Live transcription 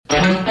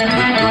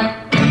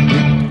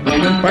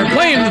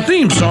the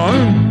theme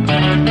song.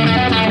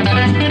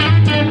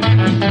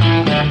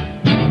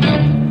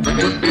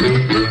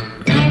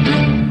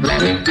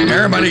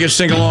 Everybody can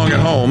sing along at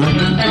home.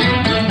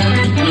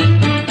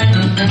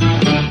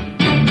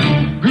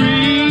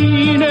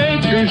 Green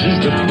Acres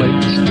is the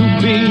place to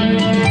be.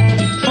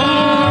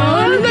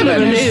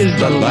 Living is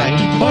the life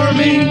for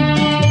me.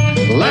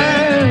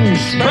 Land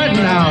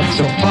spreading out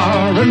so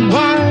far and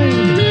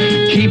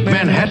wide. Keep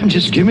Manhattan,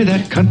 just give me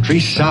that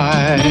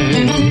countryside.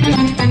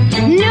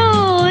 New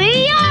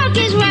York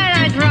is where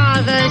I'd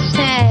rather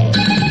stay.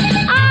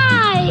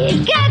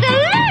 I get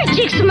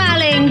allergic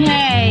smelling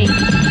hay.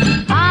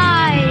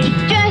 I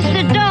just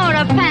adore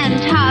a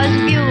penthouse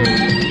view.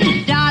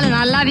 Darling,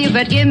 I love you,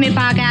 but give me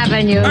Park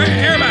Avenue. All right,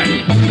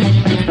 everybody.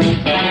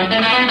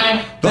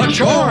 The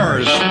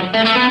chores.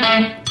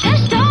 The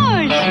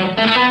stores.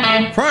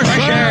 Fresh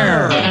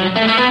air.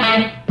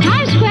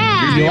 Times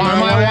Square. You are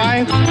my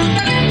wife.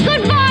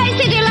 Goodbye,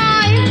 city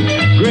life.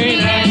 Green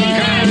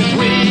Acres,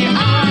 we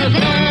are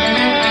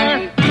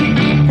there.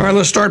 All right,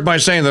 let's start by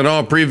saying that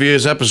all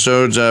previous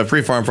episodes of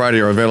Free Farm Friday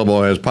are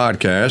available as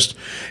podcasts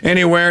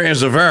anywhere in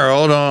the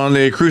world on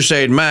the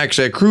Crusade Max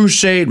at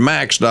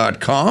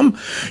crusademax.com.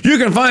 You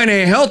can find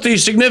a healthy,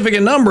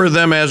 significant number of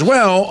them as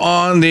well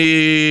on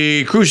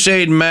the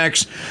Crusade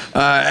Max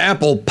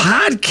Apple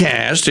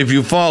podcast if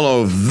you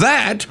follow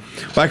that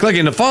by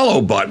clicking the follow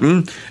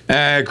button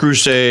at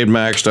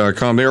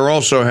crusademax.com. They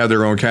also have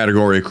their own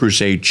category,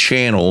 Crusade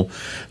Channel.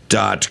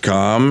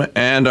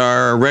 And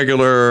our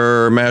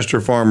regular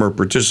Master Farmer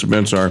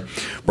participants are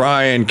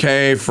Brian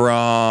Kay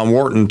from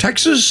Wharton,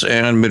 Texas,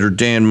 and Mitter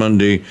Dan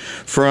Mundy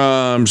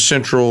from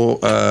Central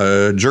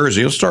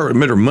Jersey. Let's start with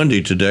Mitter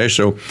Mundy today,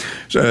 so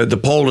the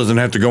poll doesn't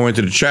have to go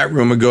into the chat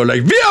room and go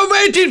like, "We are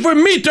waiting for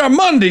Mitter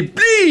Mundy,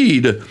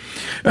 please."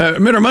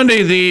 Mitter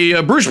Mundy,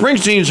 the Bruce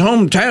Springsteen's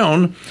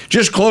hometown,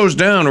 just closed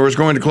down, or is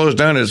going to close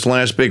down its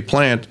last big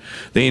plant,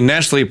 the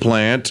Nestle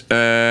plant.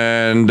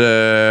 And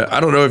I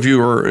don't know if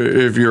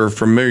you're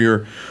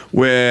familiar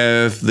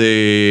with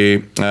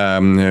the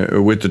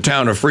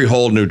town of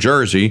Freehold, New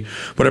Jersey,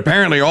 but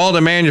apparently all the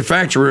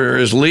manufacturer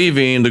is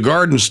leaving the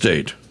Garden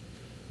State.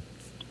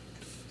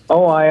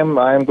 Oh, I am.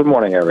 Good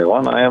morning,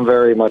 everyone. I am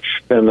very much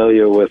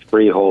familiar with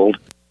Freehold.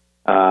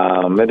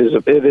 It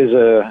is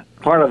a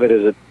part of it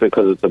is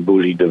because it's a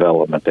bougie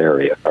development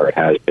area, or it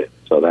has been.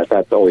 So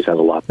that always has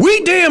a lot.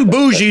 We damn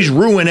bougies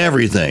ruin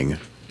everything.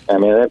 I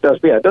mean, it does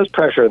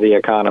pressure the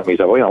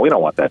economies of. We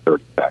don't want that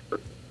dirty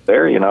factory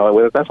there.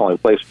 That's the only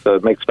place to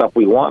make stuff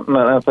we want, and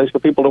a place for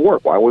people to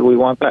work. Why would we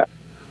want that?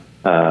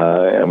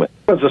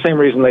 It's the same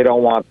reason they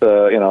don't want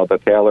the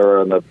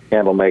tailor and the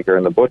candle maker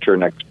and the butcher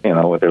next,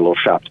 with their little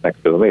shops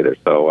next to them either.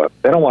 So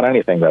they don't want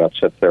anything that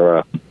upsets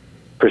their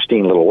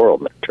pristine little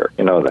world nature.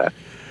 You know that.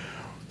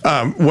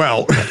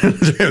 Well,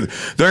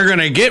 they're going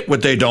to get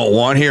what they don't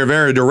want here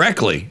very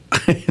directly.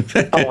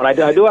 And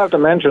I do have to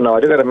mention, though,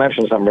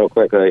 something real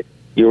quick.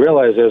 You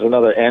realize there's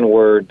another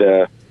N-word.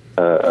 Did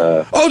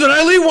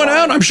I leave one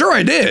out? I'm sure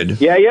I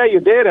did. Yeah, you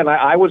did, and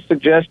I would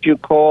suggest you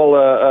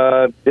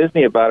call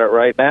Disney about it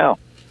right now.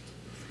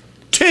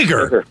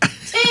 Tigger.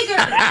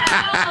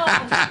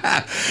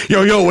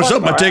 Yo, what's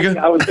up, my Tigger?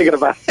 I was thinking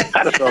about it.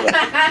 I just know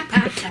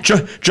that.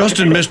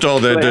 Justin missed all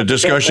the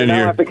discussion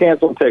here. I have to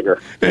cancel Tigger.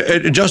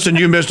 Justin,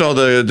 you missed all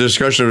the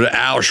discussion of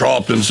Al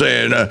Sharpton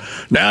saying,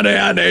 now they're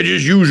out there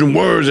just using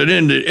words that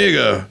end in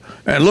igger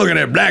and looking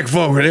at black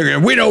folk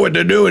and we know what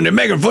they're doing. They're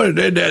making fun.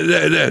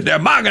 They're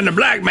mocking the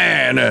black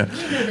man.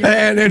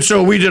 And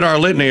so we did our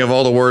litany of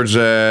all the words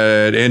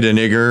that end in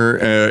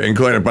igger,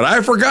 including. But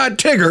I forgot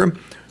Tigger.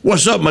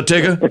 What's up, my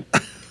Tigger?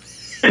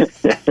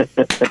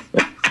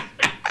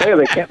 Hey,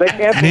 they can't.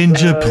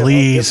 Ninja,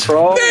 please.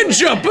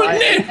 Ninja,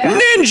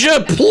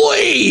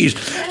 please.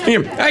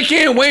 I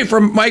can't wait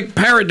for Mike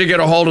Parrott to get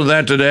a hold of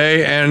that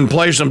today and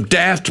play some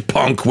Daft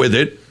Punk with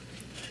it.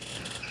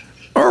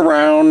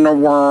 Around the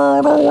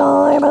world,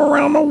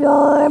 around the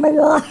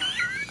world.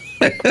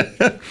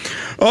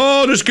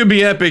 Oh, this could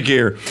be epic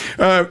here.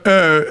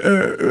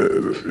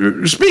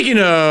 Speaking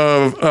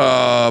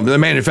of the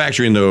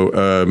manufacturing,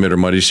 though, Mitter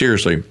Muddy,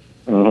 seriously.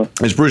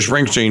 Mm-hmm. As Bruce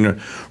Springsteen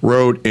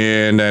wrote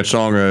in that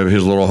song of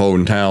his little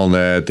hometown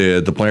that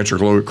the plants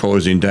are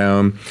closing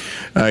down.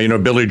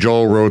 Billy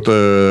Joel wrote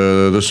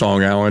the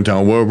song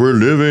Allentown. Well, we're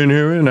living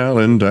here in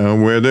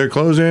Allentown where they're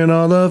closing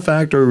all the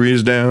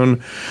factories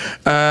down.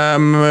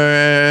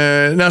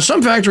 Now,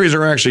 some factories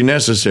are actually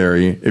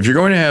necessary. If you're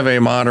going to have a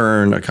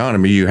modern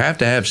economy, you have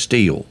to have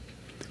steel.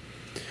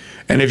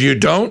 And if you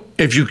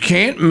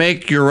can't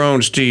make your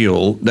own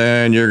steel,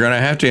 then you're going to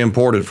have to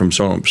import it from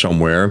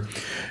somewhere.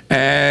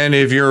 And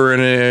if your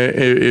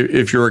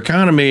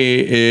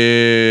economy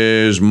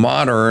is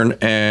modern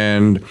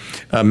and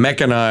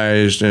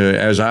mechanized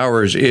as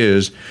ours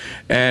is,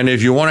 and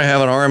if you want to have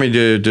an army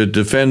to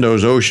defend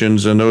those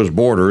oceans and those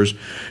borders,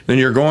 then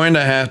you're going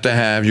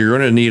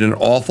to need an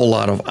awful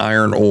lot of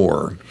iron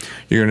ore.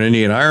 You're going to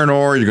need iron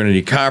ore, you're going to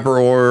need copper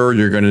ore,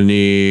 you're going to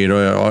need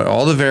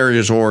all the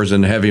various ores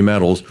and heavy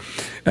metals.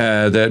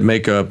 that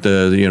make up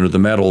the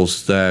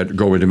metals that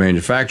go into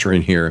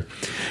manufacturing here.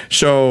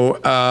 So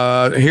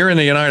here in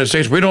the United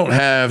States, we don't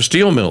have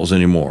steel mills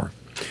anymore.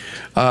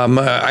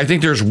 I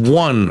think there's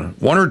one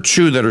or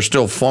two that are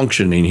still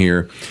functioning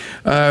here.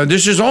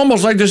 This is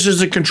almost like this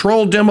is a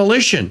controlled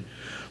demolition.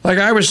 Like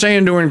I was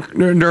saying during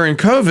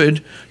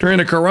COVID, during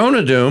the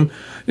Corona doom,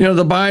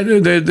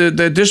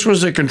 that this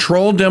was a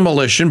controlled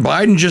demolition.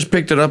 Biden just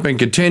picked it up and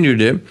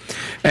continued it,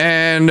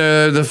 and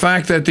the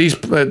fact that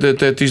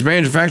these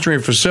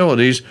manufacturing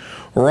facilities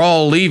are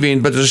all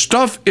leaving, but the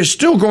stuff is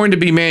still going to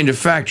be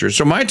manufactured.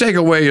 So my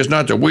takeaway is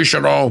not that we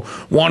should all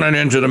want it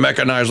into the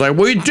mechanized line.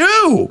 We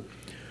do.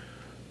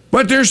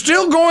 But they're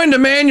still going to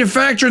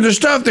manufacture the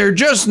stuff. They're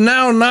just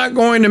now not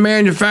going to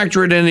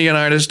manufacture it in the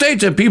United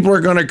States, and people are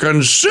going to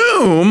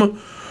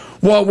consume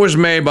what was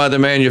made by the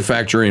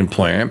manufacturing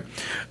plant.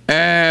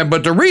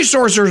 But the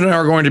resources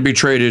are going to be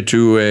traded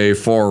to a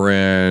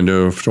foreign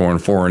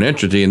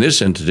entity. In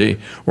this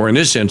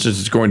instance,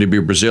 it's going to be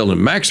Brazil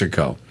and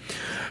Mexico.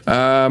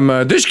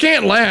 This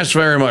can't last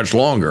very much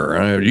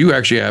longer. You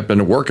actually happen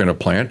to work in a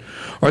plant.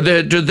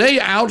 Do they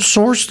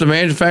outsource the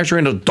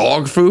manufacturing of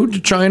dog food to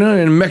China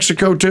and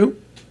Mexico too?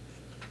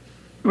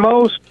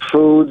 Most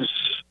foods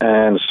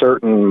and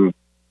certain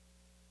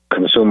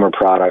consumer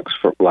products,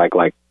 for like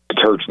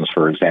detergents,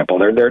 for example,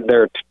 they're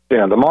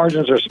the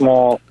margins are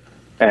small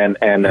and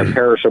they're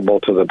perishable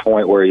to the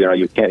point where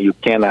you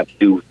cannot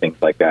do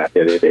things like that.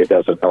 It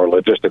doesn't, or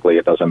logistically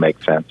it doesn't make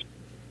sense.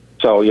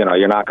 So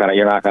you're not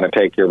gonna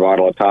take your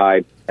bottle of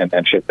Tide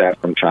and ship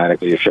that from China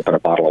because you're shipping a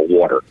bottle of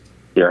water.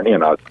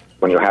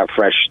 When you have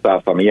fresh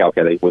stuff, I mean,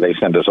 they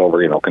send us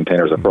over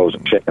containers of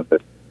frozen chicken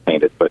that's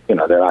painted, but they're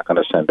not going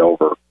to send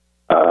over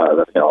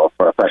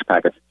for a fresh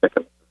package of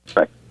chicken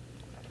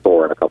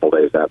store in a couple of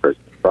days after it's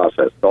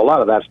processed. So a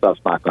lot of that stuff's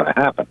not going to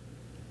happen.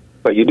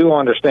 But you do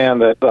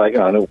understand that,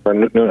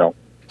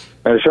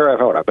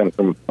 sure, I've been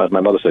from, as my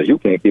mother says, you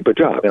can't keep a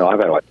job. I've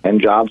had 10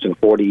 jobs in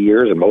 40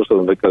 years, and most of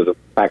them because the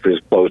factories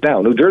closed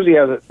down. New Jersey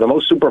has the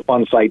most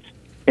Superfund sites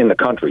in the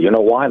country. You know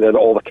why? They're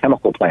all the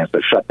chemical plants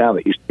that shut down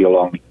that used to be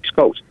along the East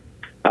Coast.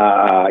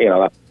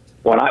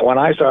 When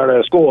I started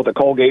at school at the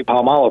Colgate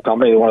Palmolive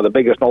Company, one of the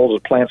biggest and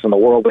oldest plants in the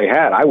world they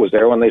had, I was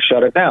there when they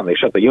shut it down. They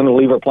shut the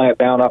Unilever plant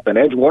down up in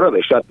Edgewater. They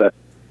shut the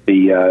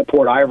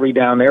Port Ivory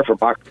down there for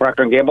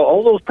Procter & Gamble.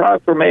 All those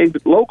products were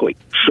made locally.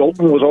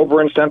 Schulten was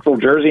over in Central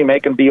Jersey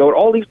making BO.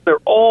 All these, they're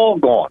all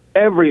gone.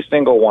 Every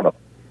single one of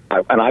them.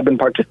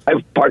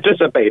 I've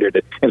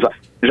participated in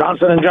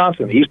Johnson &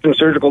 Johnson, the Eastern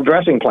Surgical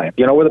Dressing Plant.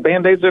 You know where the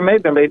Band-Aids are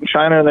made? They're made in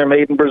China and they're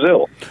made in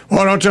Brazil.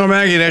 Well, don't tell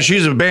Maggie that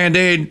she's a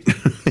Band-Aid.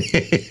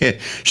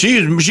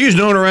 she's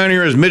known around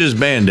here as Mrs.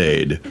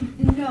 Band-Aid.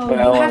 No,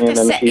 you have to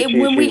say,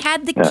 when we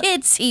had the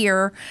kids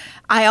here,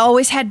 I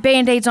always had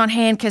Band-Aids on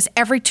hand because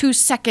every 2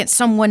 seconds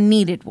someone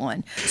needed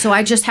one. So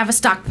I just have a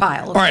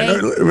stockpile. Okay?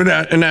 All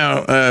right.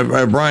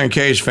 Now, Brian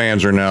Case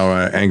fans are now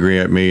angry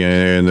at me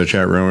in the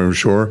chat room, I'm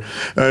sure.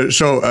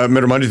 So,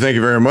 Mr. Monday, thank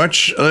you very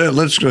much.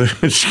 Let's go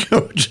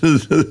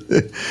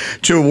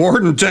to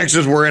Wharton,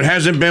 Texas, where it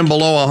hasn't been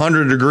below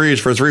 100 degrees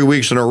for 3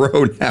 weeks in a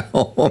row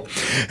now.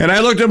 And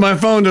I looked at my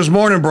phone this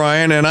morning,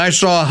 Brian, and I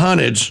saw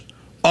hundreds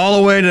all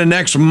the way to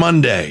next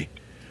Monday.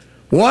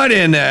 What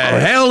in the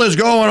hell is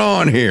going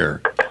on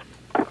here?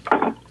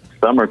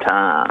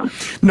 Summertime.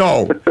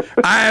 No.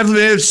 I have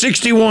lived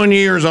 61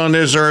 years on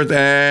this earth,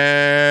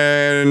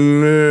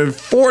 and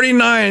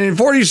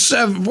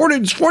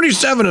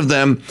 47 of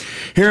them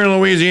here in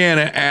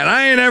Louisiana, and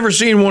I ain't ever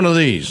seen one of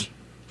these.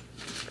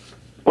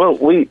 Well,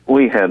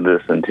 we had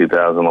this in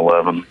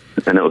 2011,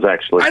 and it was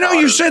actually... I know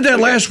you said that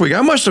last week.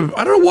 I don't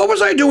know, what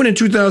was I doing in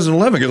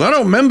 2011? Because I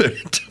don't remember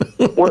it.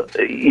 Well,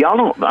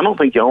 I don't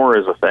think y'all were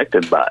as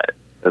affected by it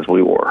as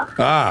we were.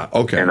 Ah,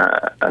 okay. And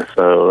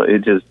so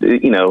it just,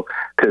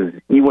 because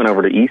you went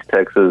over to East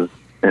Texas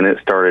and it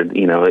started,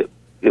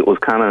 it was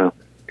kind of,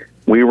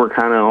 we were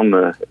kind of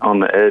on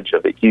the edge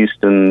of it.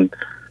 Houston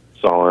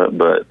saw it,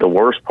 but the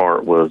worst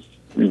part was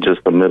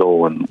just the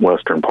middle and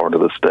western part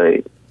of the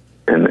state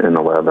in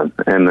 11.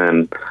 And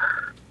then,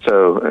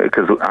 so,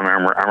 because I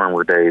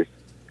remember days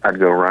I'd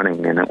go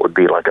running and it would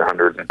be like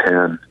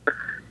 110,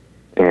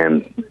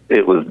 and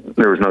there was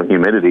no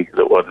humidity because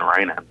it wasn't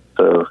raining.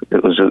 So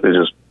it was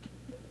just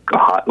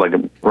hot, like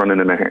running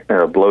in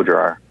a blow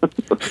dryer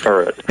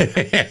or a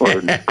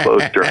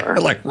clothes dryer.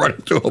 Like running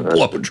through a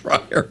blow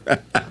dryer.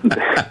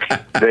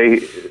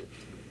 They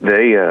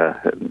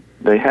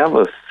have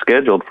us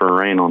scheduled for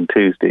rain on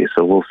Tuesday,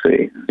 so we'll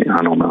see.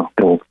 I don't know.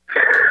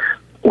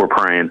 We're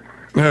praying.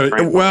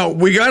 Well,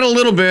 we got a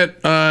little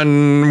bit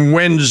on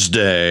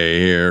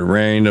Wednesday. It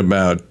rained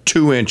about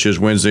 2 inches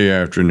Wednesday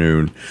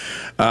afternoon,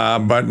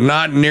 but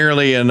not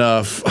nearly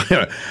enough.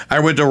 I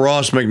went to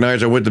Ross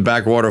McKnight's. I went to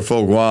Backwater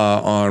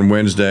Fauquois on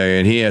Wednesday,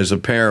 and he has a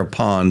pair of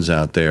ponds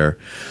out there.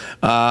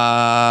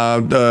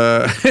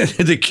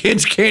 The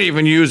kids can't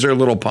even use their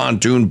little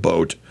pontoon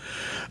boat.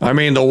 I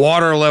mean, the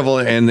water level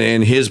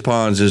in his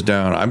ponds is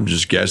down, I'm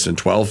just guessing,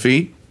 12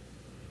 feet.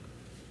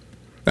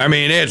 I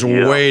mean, it's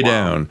way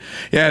down.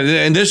 Yeah,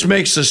 and this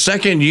makes the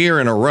second year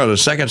in a row, the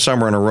second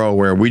summer in a row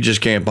where we just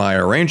can't buy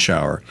a rain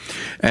shower.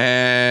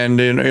 And,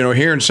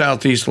 here in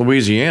southeast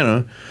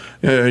Louisiana,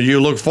 you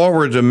look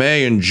forward to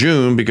May and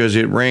June because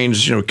it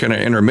rains, kind of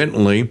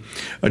intermittently.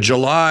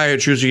 July,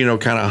 it's usually,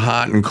 kind of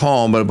hot and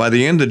calm. But by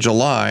the end of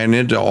July and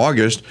into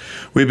August,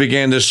 we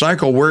began this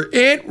cycle where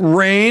it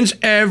rains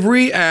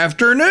every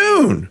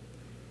afternoon.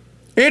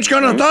 It's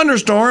going to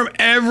thunderstorm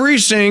every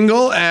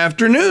single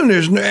afternoon.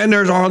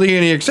 There's hardly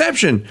any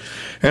exception.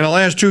 In the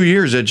last 2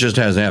 years, it just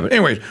hasn't happened.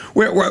 Anyways,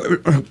 we're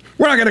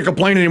not going to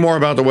complain anymore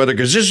about the weather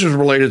because this is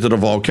related to the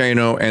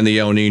volcano and the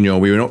El Nino.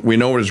 We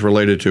know what it's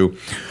related to.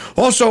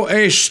 Also,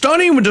 a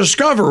stunning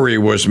discovery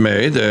was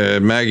made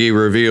that Maggie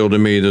revealed to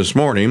me this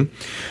morning.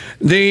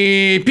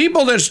 The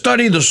people that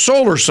study the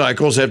solar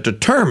cycles have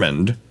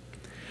determined,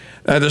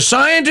 the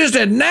scientists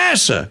at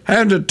NASA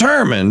have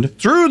determined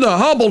through the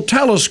Hubble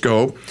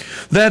telescope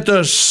that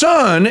the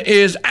sun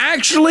is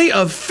actually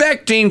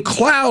affecting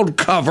cloud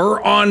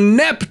cover on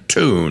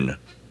Neptune.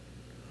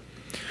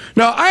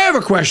 Now, I have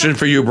a question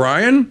for you,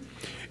 Brian.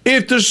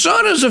 If the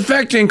sun is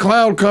affecting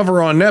cloud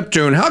cover on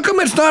Neptune, how come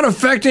it's not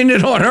affecting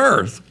it on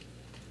Earth?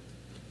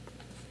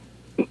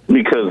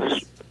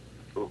 Because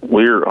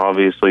we're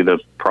obviously the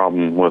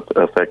problem with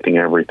affecting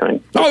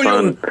everything. The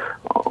sun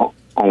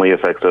only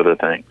affects other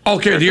things.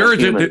 Okay, the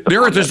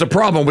Earth is the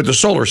problem with the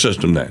solar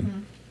system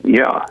then.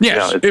 Yeah.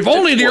 Yes. Yeah, if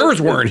only the Earth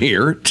weren't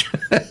here.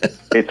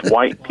 It's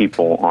white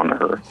people on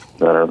Earth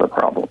that are the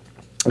problem.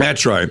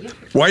 That's right.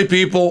 White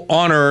people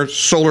on Earth,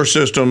 solar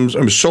systems,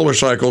 solar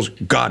cycles,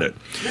 got it.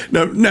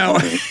 Now,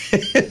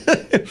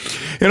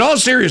 in all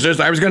seriousness,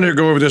 I was going to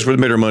go over this with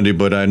Mitter Monday,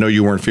 but I know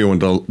you weren't feeling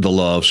the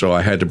love, so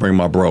I had to bring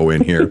my bro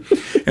in here.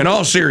 In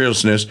all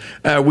seriousness,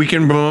 we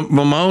can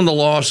bemoan the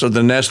loss of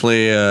the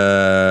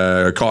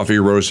Nestle coffee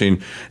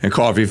roasting and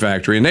coffee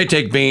factory, and they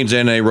take beans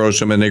and they roast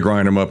them and they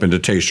grind them up into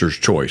Taster's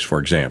Choice, for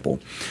example.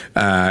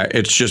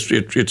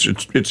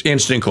 It's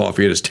instant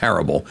coffee. It is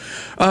terrible.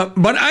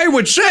 But I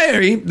would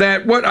say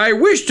that what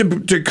I wish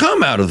to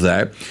come out of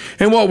that,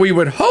 and what we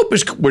would hope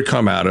would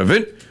come out of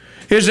it,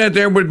 is that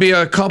there would be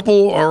a couple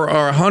or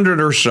 100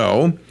 or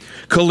so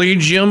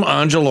Collegium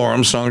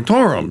Angelorum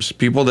Sanctorums,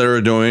 people that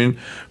are doing,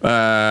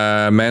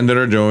 men that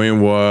are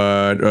doing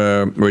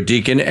what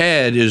Deacon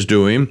Ed is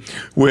doing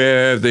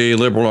with the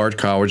Liberal Arts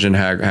College in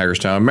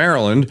Hagerstown,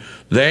 Maryland.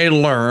 They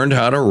learned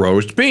how to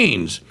roast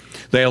beans.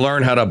 They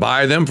learned how to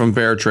buy them from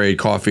fair trade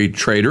coffee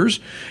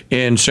traders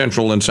in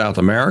Central and South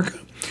America.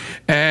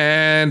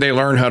 And they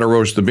learn how to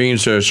roast the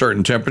beans to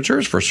certain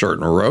temperatures for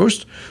certain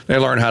roast. They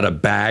learn how to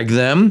bag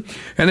them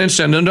and then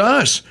send them to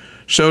us.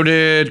 So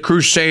did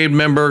Crusade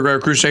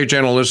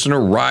Channel listener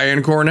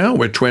Ryan Cornell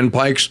with Twin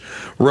Pikes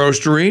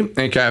Roastery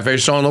and Cafe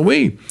Saint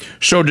Louis.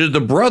 So did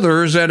the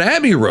brothers at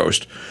Abbey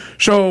Roast.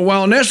 So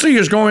while Nestle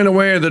is going the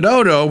way of the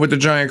dodo with the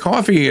giant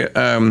coffee,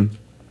 a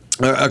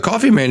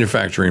coffee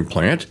manufacturing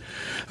plant,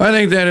 I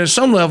think that at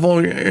some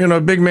level,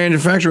 big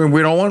manufacturing,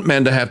 we don't want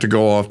men to have to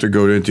go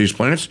to these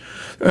plants.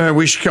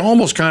 We should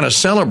almost kind of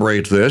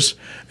celebrate this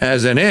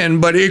as an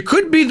end, but it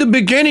could be the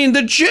beginning,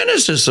 the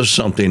genesis of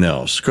something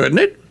else, couldn't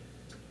it?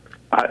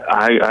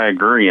 I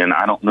agree, and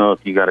I don't know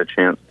if you got a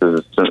chance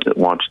to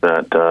watch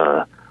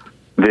that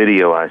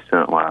video I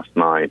sent last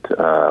night.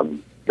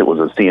 It was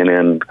a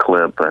CNN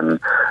clip,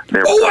 and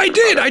I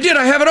did.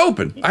 I have it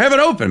open.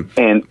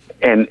 And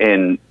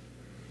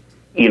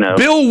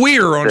Bill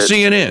Weir on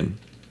CNN.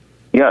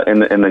 Yeah,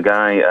 and the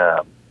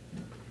guy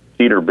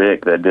Peter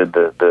Bick that did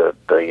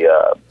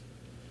the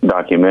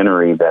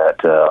documentary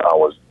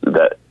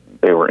that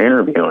they were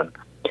interviewing,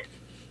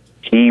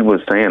 he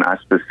was saying, I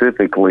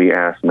specifically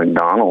asked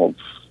McDonald's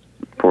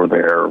for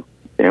their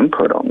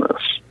input on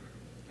this.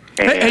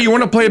 Hey, you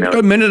want to play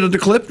a minute of the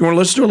clip? You want to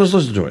listen to it? Let's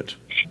listen to it.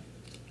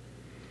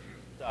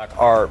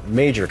 Are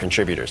major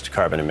contributors to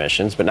carbon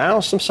emissions, but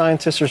now some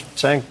scientists are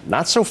saying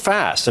not so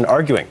fast and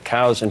arguing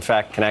cows, in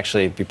fact, can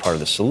actually be part of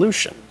the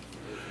solution.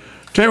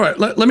 Tell you what,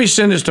 let me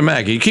send this to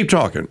Maggie. Keep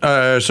talking,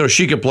 so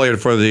she can play it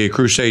for the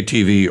Crusade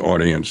TV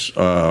audience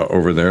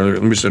over there.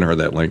 Let me send her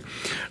that link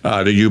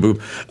to you,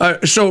 Boo.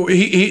 So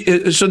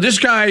this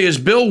guy is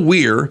Bill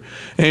Weir,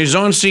 and he's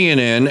on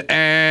CNN.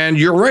 And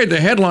you're right, the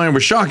headline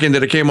was shocking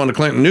that it came on the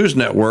Clinton News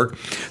Network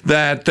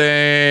that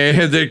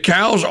the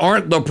cows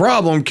aren't the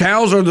problem;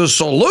 cows are the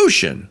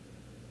solution.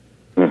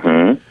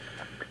 Mm-hmm.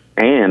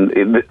 And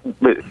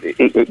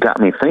it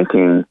got me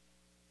thinking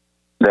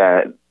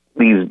that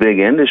these big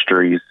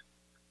industries.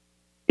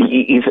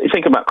 You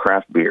think about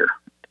craft beer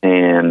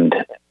and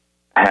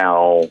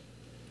how,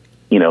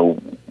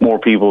 more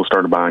people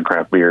started buying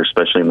craft beer,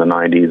 especially in the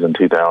 90s and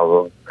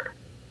 2000s.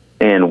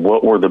 And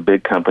what were the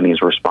big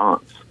companies'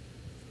 response?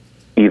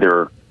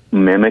 Either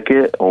mimic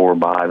it or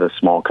buy the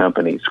small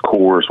companies.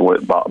 Coors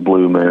bought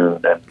Blue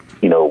Moon, and,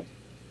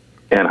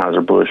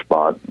 Anheuser-Busch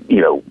bought,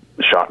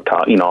 Shock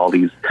Top, all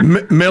these.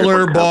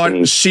 Miller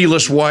bought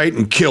Sealess White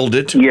and killed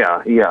it.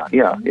 Yeah.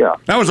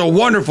 That was a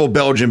wonderful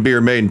Belgian beer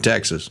made in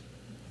Texas.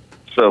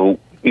 So,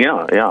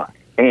 yeah.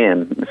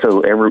 And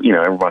so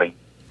everybody,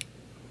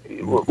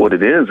 what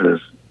it is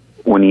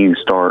when you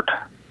start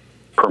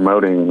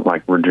promoting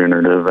like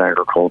regenerative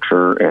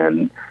agriculture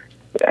and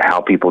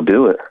how people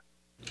do it,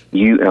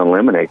 you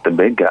eliminate the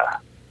big guy.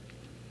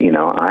 You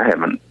know, I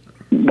haven't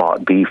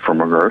bought beef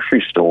from a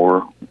grocery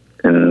store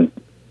in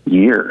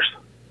years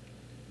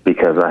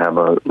because I have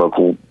a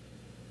local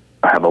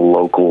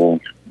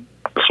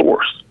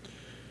source,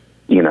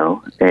 you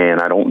know, and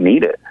I don't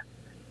need it.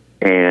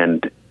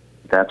 And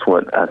that's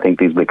what I think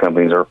these big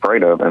companies are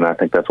afraid of, and I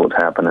think that's what's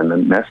happening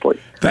in Nestle.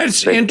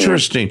 That's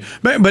interesting.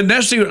 But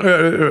Nestle,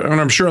 and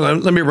I'm sure,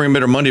 let me bring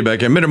Mittermundy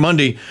back in.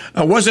 Mittermundy,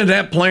 wasn't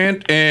that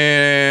plant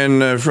in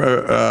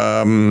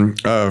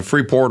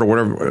Freeport or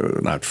whatever,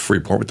 not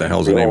Freeport, what the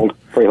hell's the name?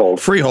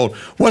 Freehold.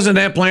 Wasn't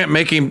that plant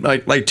making,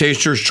 like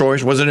Taster's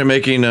Choice, wasn't it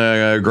making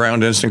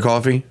ground instant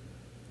coffee?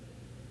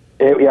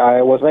 It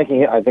was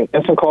making, I think,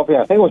 instant coffee.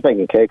 I think it was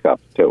making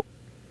K-Cups, too.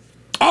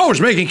 Oh,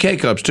 it's making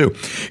K-Cups, too.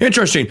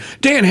 Interesting.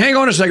 Dan, hang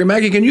on a second.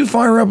 Maggie, can you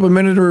fire up a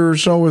minute or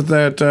so with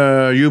that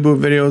U-Boot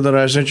video that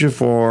I sent you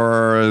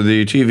for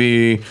the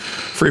TV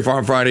Free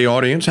Farm Friday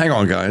audience? Hang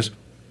on, guys.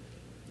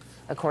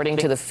 According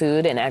to the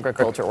Food and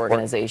Agriculture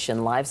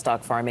Organization,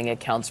 livestock farming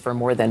accounts for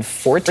more than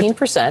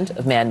 14%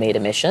 of man-made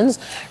emissions.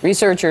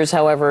 Researchers,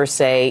 however,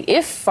 say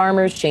if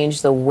farmers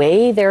change the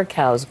way their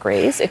cows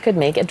graze, it could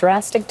make a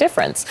drastic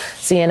difference.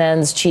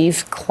 CNN's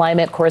chief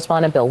climate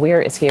correspondent Bill Weir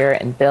is here.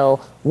 And Bill,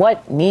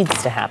 what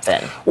needs to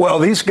happen? Well,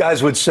 these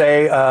guys would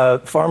say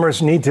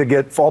farmers need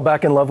to fall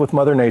back in love with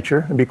Mother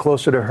Nature and be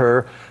closer to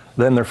her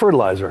than their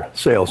fertilizer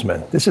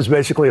salesmen. This is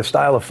basically a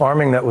style of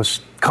farming that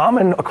was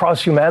common across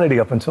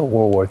humanity up until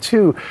World War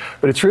II,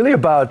 but it's really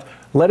about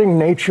letting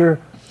nature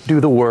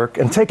do the work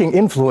and taking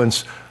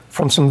influence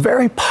from some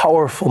very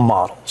powerful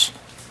models.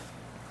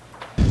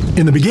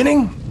 In the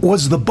beginning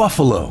was the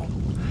buffalo.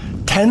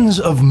 Tens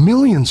of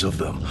millions of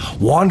them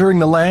wandering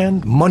the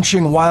land,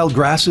 munching wild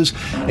grasses,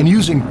 and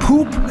using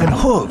poop and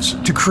hooves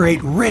to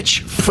create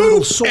rich,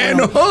 fertile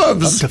soil up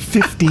to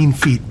 15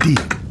 feet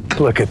deep.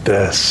 Look at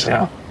this.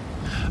 Yeah.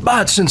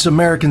 But since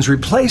Americans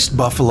replaced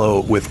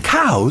buffalo with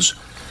cows,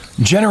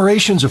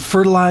 generations of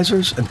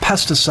fertilizers and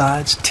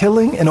pesticides,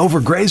 tilling and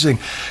overgrazing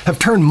have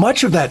turned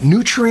much of that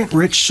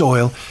nutrient-rich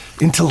soil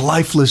into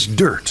lifeless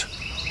dirt.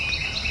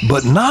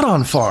 But not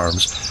on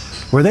farms,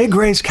 where they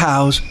graze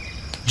cows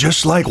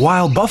just like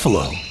wild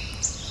buffalo.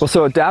 Well,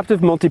 so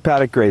adaptive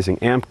multi-paddock grazing,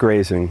 AMP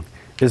grazing,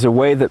 is a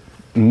way that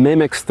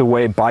mimics the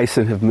way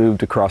bison have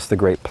moved across the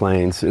Great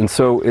Plains. And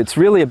so it's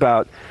really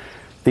about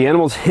the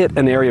animals hit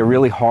an area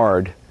really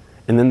hard,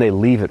 and then they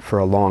leave it for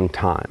a long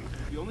time.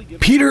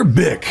 Peter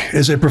Bick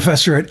is a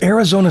professor at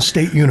Arizona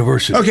State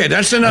University. Okay,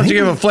 that's enough to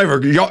give a flavor.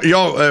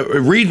 Y'all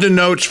read the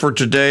notes for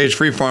today's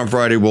Free Farm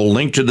Friday. We'll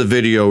link to the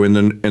video in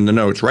the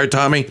notes, right,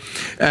 Tommy?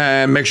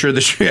 And make sure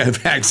that you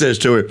have access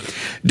to it.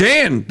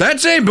 Dan,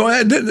 that's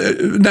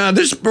now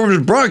this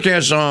was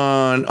broadcast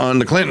on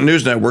the Clinton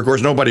News Network. Of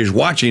course, nobody's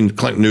watching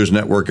Clinton News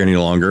Network any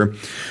longer,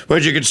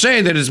 but you could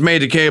say that it's made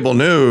to cable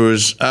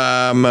news.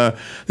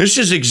 This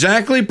is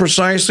exactly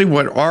precisely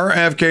what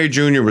RFK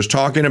Jr. was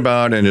talking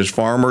about in his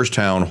Farmers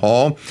Town Hall.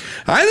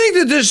 I think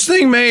that this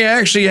thing may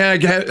actually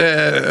have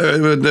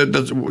the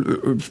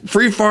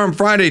Free Farm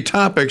Friday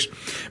topics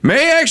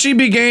may actually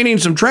be gaining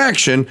some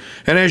traction.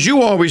 And as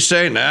you always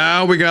say,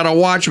 now we got to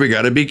watch, we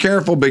got to be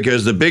careful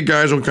because the big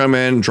guys will come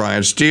in and try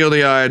and steal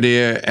the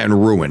idea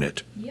and ruin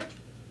it.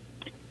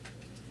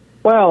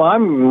 Well,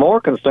 I'm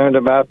more concerned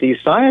about these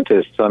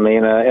scientists. I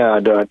mean,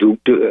 is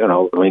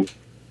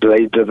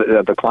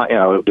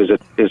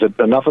it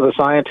enough of the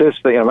scientists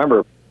that,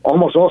 remember,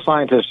 almost all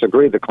scientists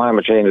agree that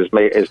climate change is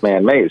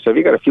man-made. So if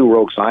you got a few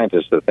rogue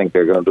scientists that think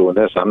they're going to do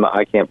this,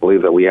 I can't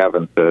believe that we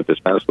haven't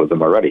dispensed with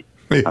them already.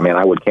 I mean,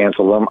 I would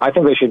cancel them. I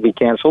think they should be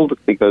canceled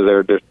because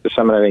they're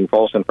disseminating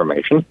false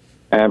information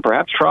and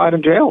perhaps tried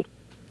and jailed.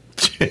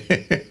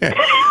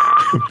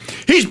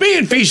 He's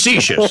being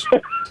facetious.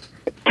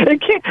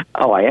 It can't.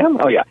 Oh, I am?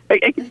 Oh, yeah.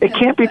 It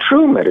can't be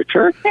true,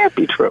 literature. It can't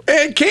be true.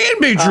 It can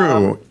be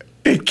true.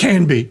 It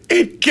can be.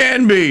 It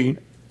can be.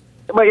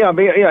 But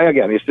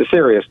again,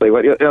 seriously,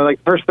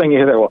 like first thing you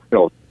hear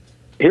there,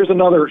 here's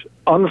another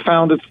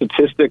unfounded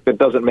statistic that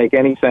doesn't make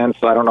any sense.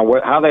 I don't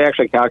know how they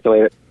actually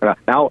calculate it.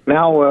 Now,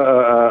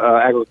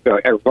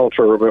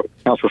 agriculture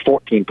accounts for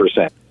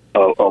 14%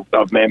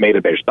 of man-made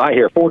emissions. I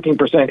hear 14%,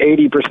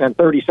 80%,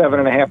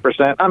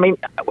 37.5%. I mean,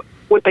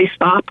 would they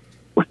stop?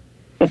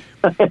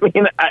 I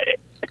mean,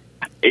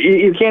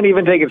 you can't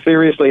even take it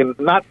seriously.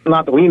 Not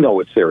that we know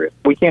it's serious.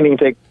 We can't even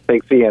take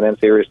CNN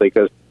seriously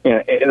because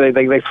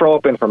they throw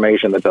up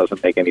information that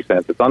doesn't make any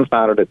sense. It's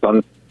unfounded.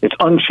 It's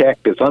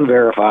unchecked. It's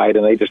unverified,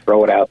 and they just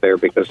throw it out there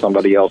because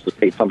somebody else's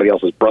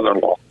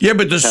brother-in-law. Yeah,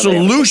 but the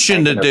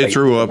solution that they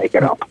threw up. Make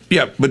it up.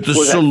 Yeah, but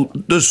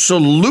the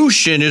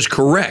solution is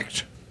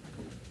correct.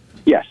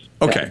 Yes.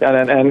 Okay.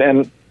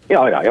 And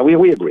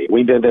we agree.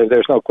 We did.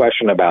 There's no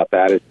question about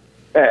that.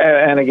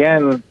 And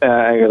again,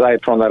 because I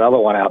had thrown that other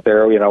one out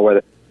there,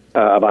 where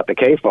about the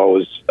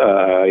CAFOs,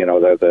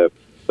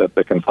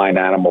 the confined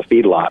animal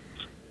feedlots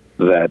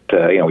that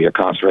you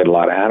concentrate a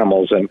lot of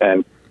animals,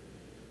 and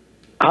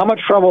How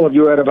much trouble have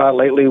you read about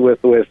lately with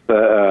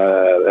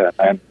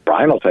and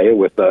Brian will tell you,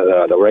 with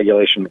the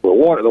regulation, the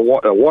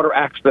water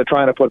acts they're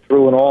trying to put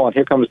through and all, and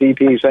here comes the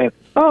EPA saying,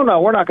 oh, no,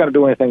 we're not going to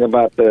do anything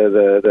about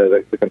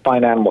the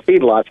confined animal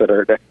feedlots that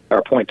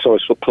are point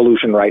source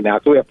pollution right now,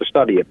 because we have to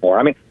study it more.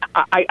 I mean,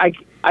 I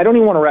don't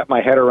even want to wrap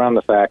my head around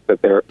the fact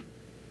that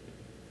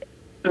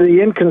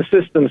the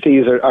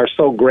inconsistencies are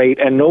so great,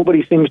 and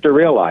nobody seems to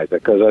realize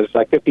it, because it's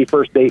like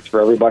 51st dates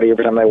for everybody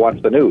every time they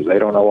watch the news. They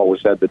don't know what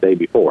was said the day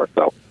before,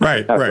 so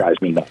that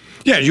drives me nuts.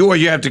 Yeah, you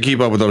have to keep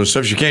up with those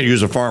stuff. You can't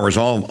use a farmer's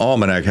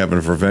almanac,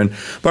 heaven forbid.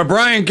 But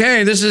Brian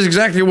Kay, this is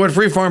exactly what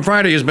Free Farm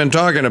Friday has been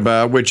talking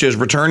about, which is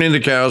returning the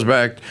cows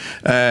back,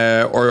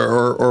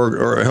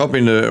 or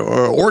helping to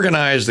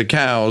organize the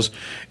cows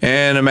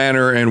in a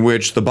manner in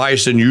which the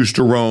bison used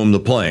to roam the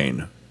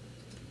plain.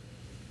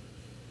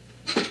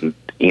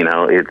 You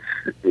know,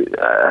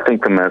 I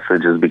think the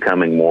message is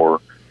becoming more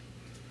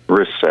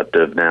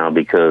receptive now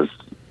because,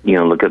 you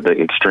know, look at the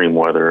extreme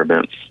weather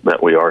events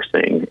that we are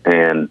seeing.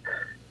 And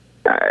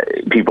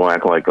people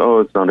act like,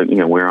 oh, it's not,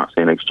 we're not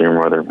seeing extreme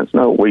weather events.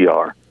 No, we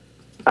are.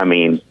 I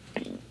mean,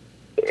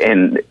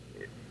 and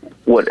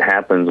what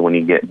happens when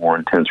you get more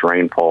intense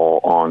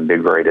rainfall on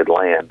degraded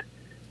land,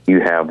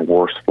 you have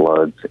worse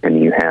floods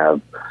and you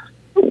have,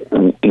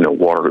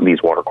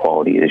 these water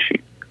quality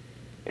issues.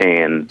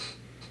 And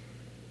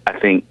I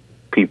think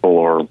people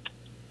are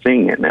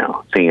seeing it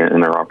now, seeing it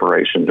in their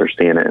operations or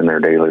seeing it in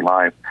their daily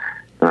life.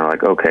 And they're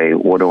like, okay,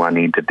 what do I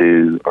need to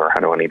do, or how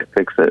do I need to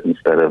fix it,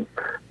 instead of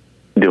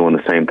doing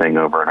the same thing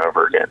over and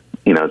over again?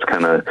 You know, it's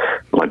kind of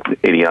like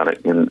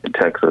idiotic in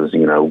Texas.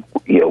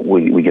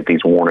 We get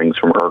these warnings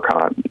from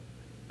ERCOT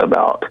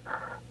about,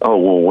 oh,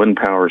 well, wind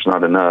power is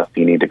not enough.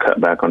 You need to cut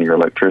back on your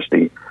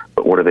electricity.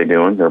 But what are they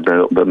doing? They're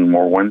building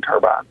more wind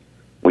turbines.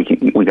 We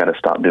got to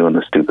stop doing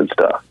the stupid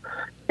stuff.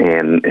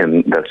 And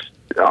that's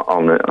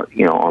on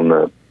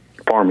the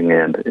farming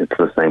end, it's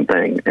the same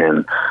thing.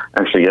 And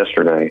actually,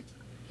 yesterday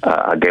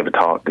I gave a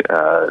talk it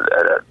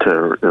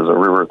was a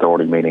River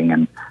Authority meeting,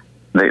 and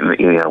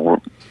you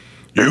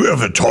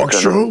have a talk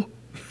show.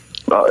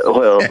 Well, it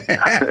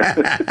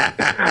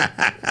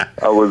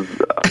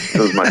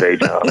was my day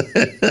job,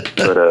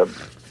 but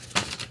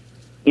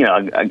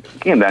I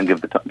came down and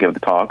give the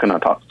talk, and I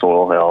talked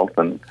soil health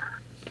and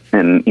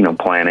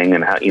planning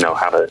and how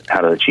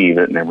to achieve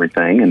it and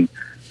everything. And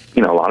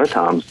a lot of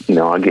times,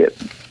 I get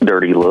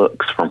dirty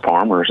looks from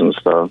farmers and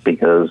stuff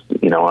because,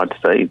 I'd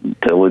say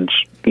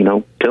tillage,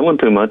 tilling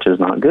too much is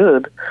not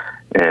good,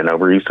 and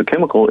overuse of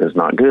chemical is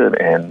not good.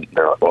 And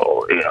they're like,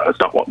 well, it's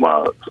not what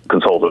my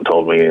consultant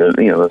told me, this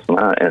and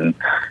that. And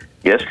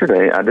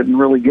yesterday, I didn't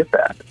really get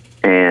that.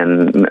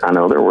 And I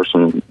know there were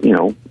some,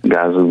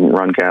 guys who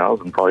run cows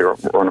and probably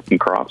run a few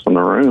crops in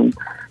the room,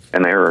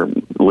 and they were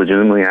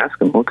legitimately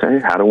asking, okay,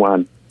 how do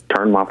I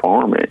turn my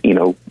farm,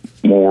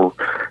 more,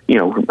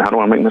 how do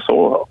I make my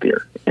soil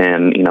healthier?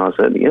 And, I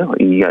said, you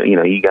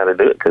got to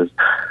do it, because,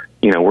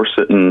 we're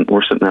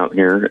sitting out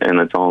here, and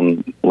it's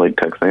on Lake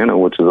Texana,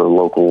 which is a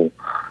local,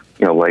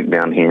 lake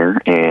down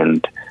here.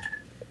 And,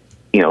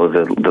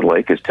 the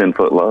lake is 10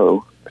 foot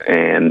low,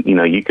 and,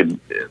 you could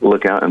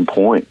look out and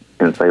point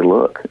and say,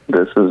 look,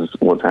 this is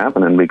what's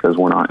happening because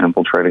we're not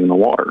infiltrating the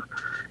water.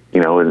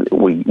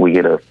 We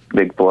get a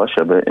big flush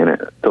of it and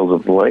it fills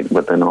up the lake,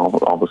 but then all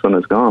of a sudden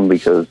it's gone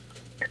because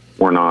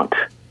we're not,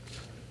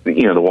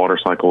 the water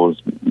cycle is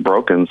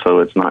broken, so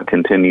it's not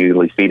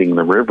continually feeding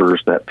the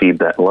rivers that feed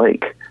that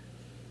lake.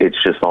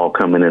 It's just all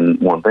coming in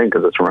one thing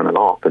because it's running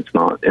off. It's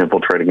not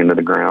infiltrating into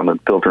the ground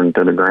and filtering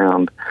through the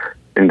ground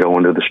and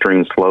going to the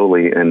stream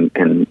slowly and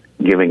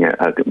giving it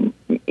a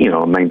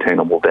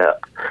maintainable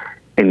depth.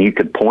 And you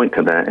could point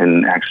to that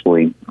and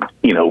actually,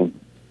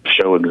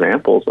 show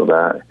examples of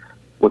that,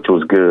 which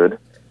was good.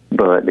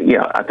 But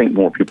yeah, I think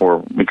more people are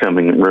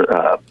becoming,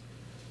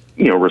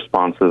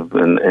 responsive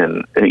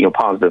and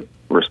positive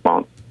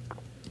response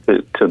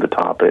to the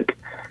topic.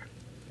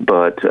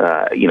 But,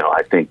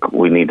 I think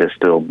we need to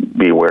still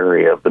be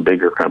wary of the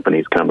bigger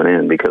companies coming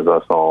in, because I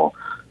saw,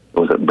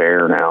 was it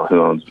Bayer now,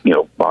 who owns,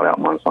 bought out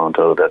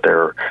Monsanto, that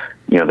they're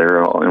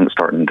all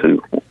starting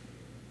to,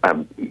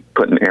 I'm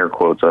putting air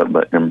quotes up,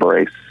 but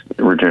embrace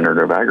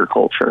regenerative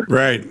agriculture.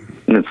 Right.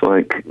 And it's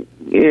like,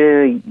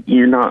 yeah,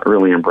 you're not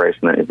really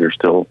embracing it if you're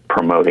still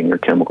promoting your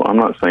chemical. I'm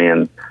not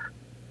saying,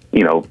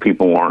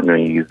 people aren't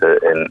going to use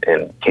it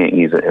and can't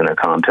use it in a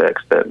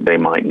context that they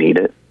might need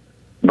it.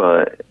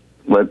 But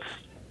let's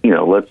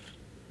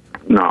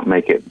not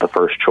make it the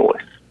first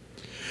choice.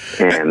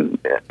 And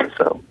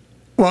so.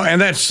 Well, and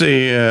that's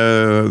it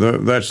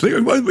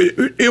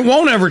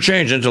won't ever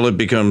change until it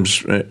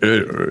becomes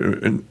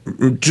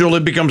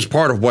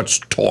part of what's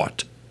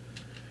taught.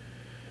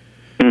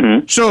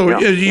 Mm-hmm. So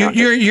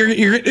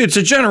it's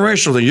a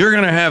generational thing. You're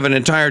going to have an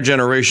entire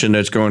generation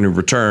that's going to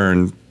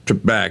return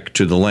back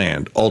to the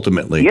land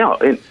ultimately. Yeah,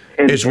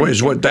 that's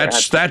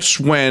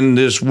when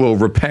this will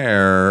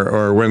repair,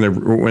 or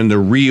when the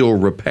real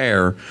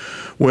repair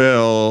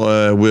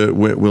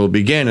will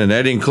begin, and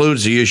that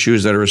includes the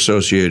issues that are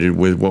associated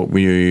with what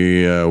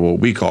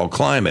we call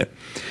climate.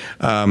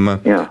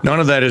 None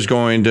of that is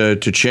going to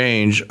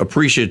change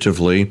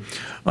appreciatively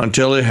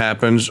until it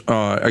happens.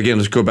 Again,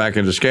 let's go back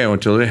into scale,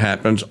 until it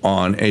happens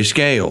on a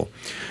scale.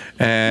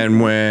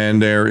 And when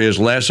there is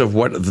less of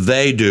what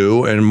they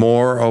do and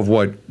more of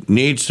what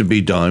needs to be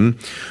done,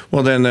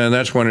 well, then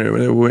that's when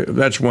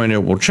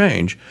it will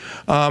change.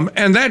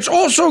 And that's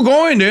also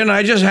going to, and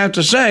I just have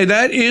to say,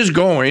 that is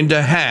going to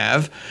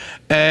have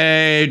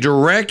a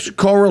direct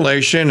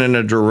correlation and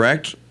a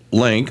direct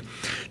link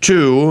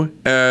to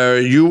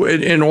you.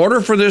 In order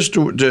for this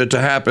to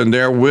happen,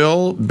 there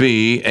will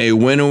be a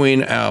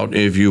winnowing out,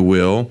 if you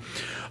will,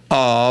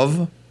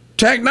 of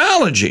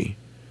technology.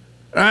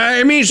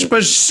 I mean,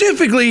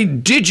 specifically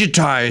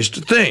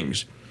digitized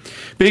things,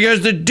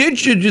 because the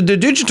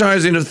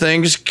digitizing of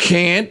things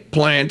can't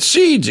plant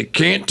seeds. It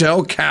can't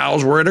tell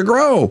cows where to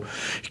grow.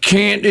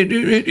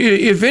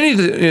 If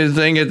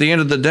anything, at the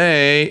end of the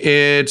day,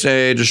 it's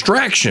a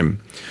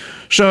distraction.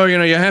 So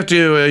you have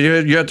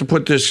to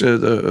put this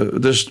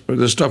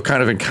stuff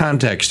kind of in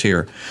context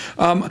here.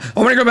 I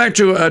want to go back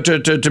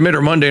to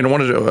Mitter Monday, and I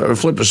wanted to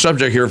flip the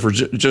subject here for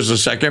just a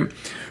second.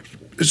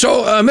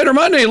 So, Mitter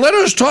Monday, let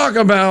us talk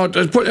about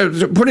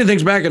putting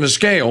things back into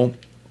scale.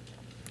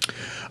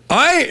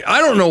 I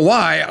don't know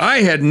why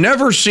I had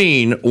never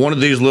seen one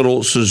of these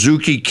little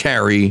Suzuki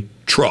Carry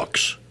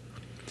trucks.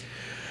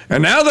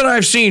 And now that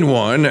I've seen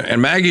one,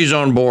 and Maggie's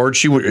on board,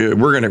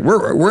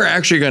 we're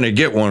actually gonna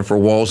get one for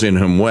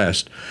Walsingham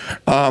West.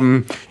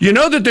 You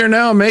know that they're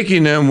now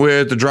making them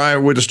with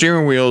the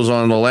steering wheels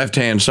on the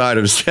left-hand side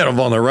instead of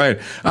on the right.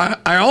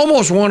 I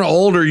almost want an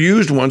older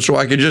used one so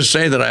I could just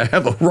say that I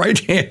have a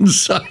right-hand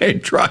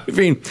side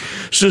driving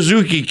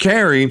Suzuki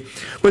Carry.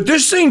 But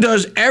this thing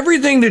does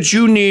everything that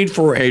you need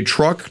for a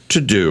truck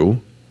to do,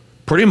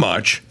 pretty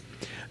much,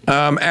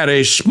 at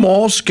a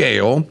small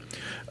scale.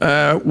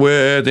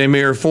 With a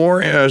mere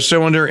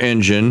 4-cylinder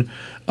engine,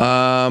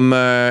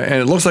 and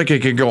it looks like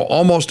it could go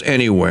almost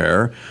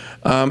anywhere.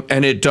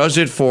 And it does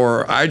it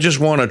for, I just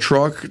want a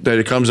truck that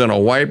it comes in a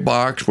white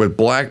box with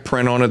black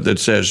print on it that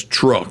says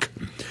truck.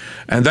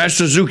 And that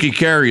Suzuki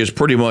Carry is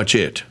pretty much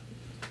it.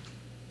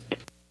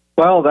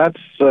 Well, as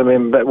I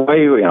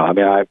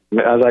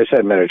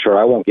said, miniature,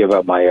 I won't give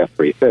up my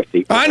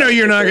F-350. I know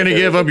you're not going to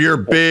give up your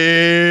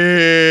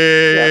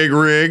big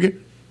rig.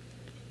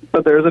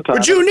 But there's a time.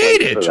 But you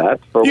need it.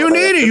 You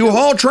need it. You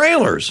haul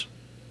trailers.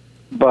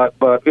 But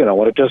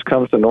when it just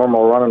comes to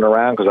normal running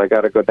around, because I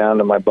got to go down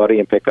to my buddy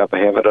and pick up a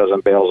half a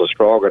dozen bales of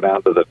straw, go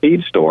down to the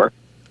feed store,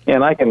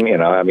 and I can,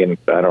 I don't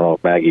know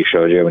if Maggie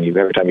showed you,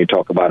 every time you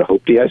talk about a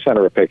hoopty, I sent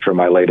her a picture of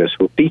my latest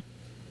hoopty.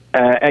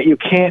 You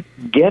can't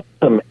get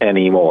them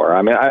anymore.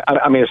 I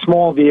mean, a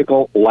small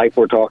vehicle like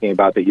we're talking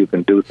about that you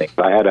can do things.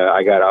 I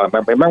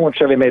remember when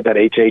Chevy made that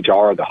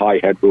HHR, the high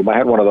headroom. I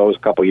had one of those a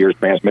couple of years.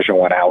 Transmission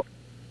went out.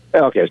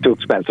 Okay, it's too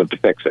expensive to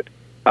fix it.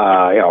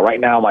 Right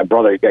now, my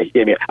brother gave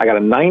me. I got a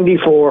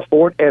 '94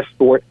 Ford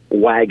Escort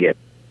wagon.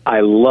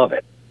 I love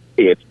it.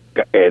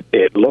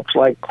 It looks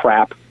like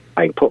crap.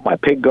 I can put my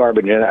pig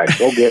garbage in it. I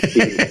go get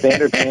the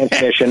standard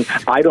transmission.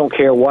 I don't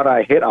care what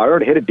I hit. I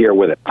already hit a deer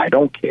with it. I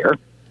don't care.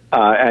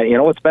 And you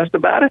know what's best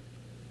about it?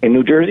 In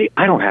New Jersey,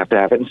 I don't have to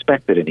have it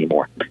inspected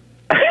anymore.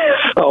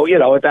 So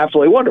it's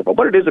absolutely wonderful.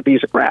 But it is a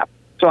piece of crap.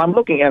 So I'm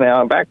looking at it.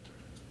 I'm back.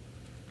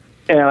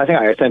 And I think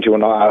I sent you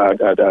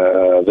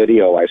a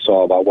video I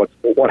saw about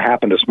what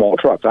happened to small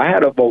trucks. I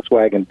had a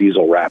Volkswagen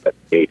Diesel Rapid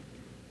 8,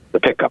 the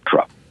pickup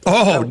truck.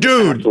 Oh,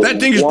 dude, that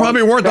thing is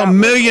probably worth $1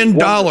 million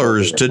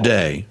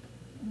today.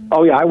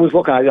 Oh, yeah, I was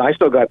looking. I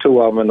still got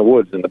two of them in the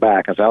woods in the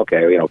back. I said,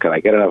 okay, can I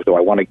get enough? Do I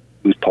want to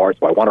use parts?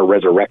 Do I want to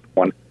resurrect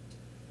one?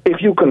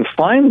 If you can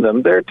find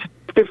them, they're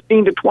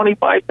 $15,000 to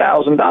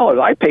 $25,000.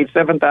 I paid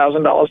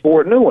 $7,000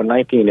 for it new in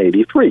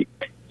 1983.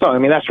 So,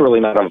 that's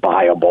really not a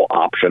viable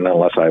option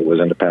unless I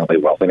was independently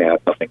wealthy and I had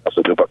nothing else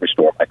to do but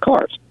restore my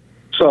cars.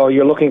 So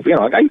you're looking for,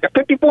 I got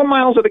 54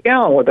 miles to the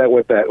gallon with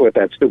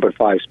that stupid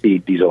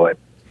 5-speed diesel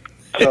engine.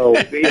 So,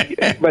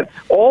 but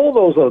all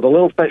those the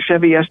little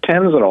Chevy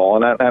S10s and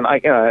all, and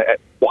I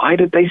why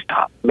did they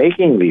stop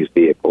making these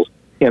vehicles?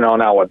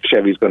 Now what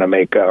Chevy's going to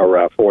make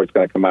or Ford's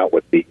going to come out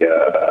with their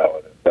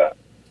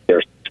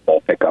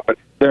small pickup, but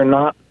they're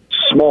not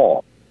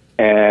small.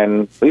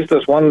 And at least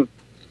this one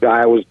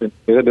guy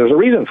there's a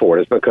reason for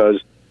it. It's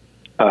because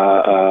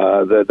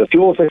the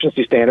fuel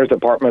efficiency standards the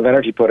Department of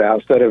Energy put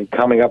out, instead of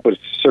coming up with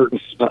certain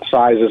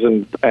sizes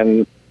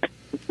and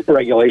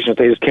regulations,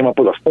 they just came up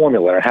with a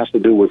formula. It has to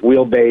do with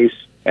wheelbase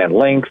and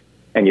length,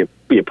 and you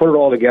put it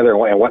all together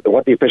and what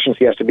the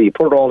efficiency has to be. You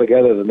put it all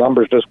together, the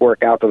numbers just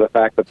work out to the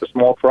fact that the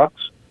small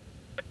trucks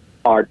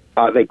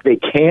they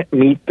can't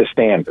meet the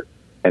standard.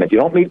 And if you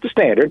don't meet the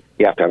standard,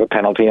 you have to have a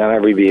penalty on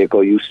every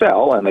vehicle you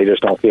sell, and they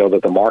just don't feel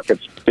that the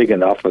market's big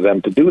enough for them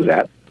to do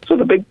that. So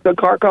the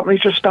car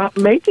companies just stop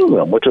making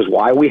them, which is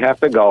why we have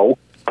to go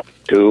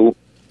to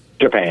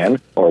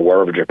Japan or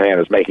wherever Japan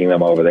is making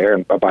them over there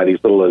and buy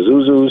these little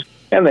Isuzus.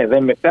 And they're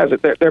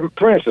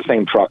pretty much the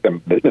same truck.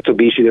 And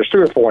Mitsubishi, there's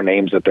 3 or 4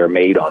 names that they're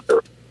made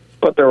under,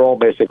 but they're all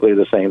basically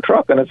the same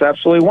truck, and it's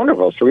absolutely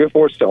wonderful. 3 or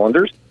 4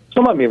 cylinders.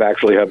 Some of them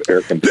actually have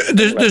air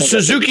conditioning. The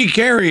Suzuki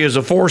Carry is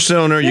a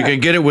 4-cylinder. You can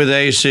get it with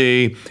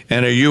AC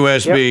and a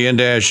USB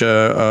in-dash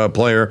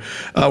player.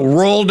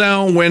 Roll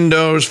down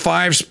windows,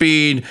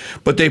 5-speed,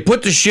 but they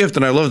put the shift,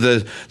 and I love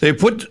this, they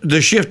put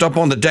the shift up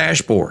on the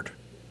dashboard.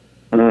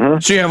 Mm-hmm.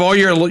 So you have all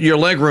your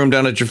leg room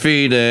down at your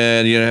feet,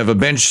 and you have a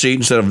bench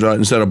seat instead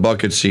of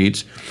bucket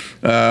seats.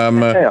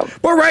 Well,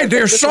 right,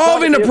 they're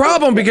solving the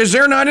problem because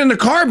they're not in the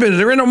car business;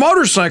 they're in the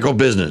motorcycle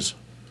business.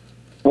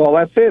 Well,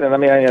 that's it. And I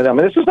mean,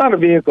 this is not a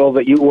vehicle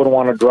that you would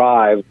want to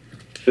drive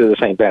to the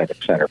St.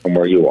 Benedict Center from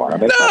where you are. I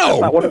mean,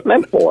 that's not what it's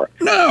meant for.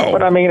 No.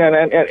 But I mean,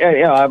 and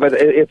you know, but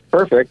it's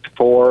perfect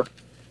for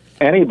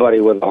anybody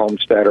with a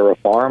homestead or a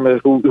farm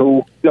who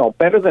you know,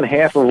 better than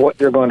half of what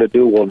you're going to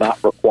do will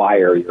not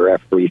require your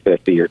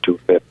F-350 or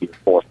 250 or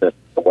 450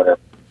 or whatever.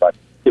 But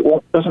it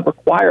doesn't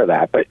require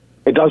that. But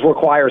it does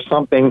require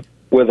something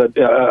with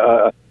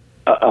a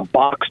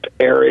boxed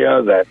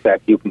area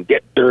that you can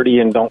get dirty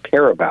and don't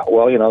care about.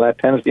 Well, you know, that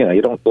tends, you know,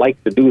 you don't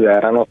like to do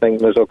that. I don't think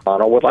Ms.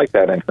 O'Connell would like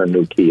that in her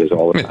new Kias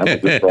all the time.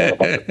 Just throwing a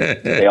bunch of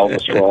bales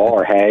of straw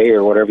or hay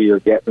or whatever you're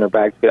getting in her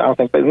bag. I don't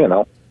think that, you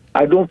know,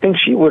 I don't think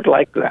she would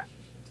like that.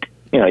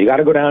 You know, you got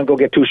to go down and go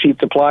get 2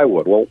 sheets of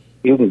plywood. Well,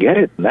 you can get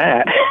it in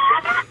that,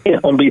 you know,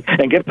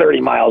 and get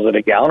 30 miles at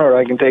a gallon, or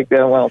I can take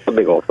that. Well, the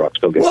big old trucks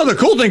still get. Well, the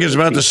cool thing is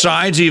about the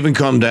sides even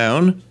come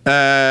down.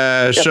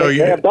 So they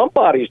have dump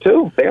bodies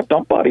too. They have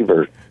dump body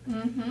versions.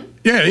 Mm-hmm.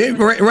 Yeah,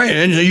 right,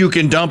 and you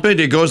can dump it.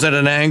 It goes at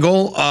an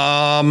angle. Look,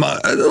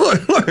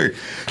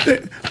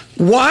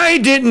 why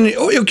isn't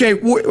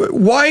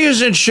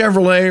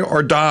Chevrolet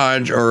or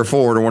Dodge or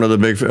Ford or one of the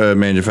big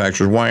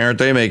manufacturers, why aren't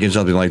they making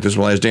something like this?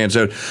 Well, as Dan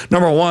said,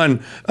 number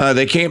one,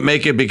 they can't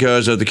make it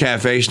because of the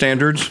CAFE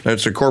standards.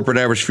 That's the corporate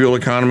average fuel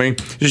economy.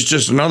 It's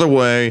just another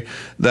way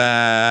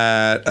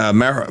that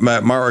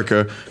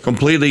America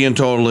completely and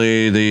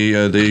totally,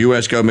 the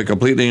U.S. government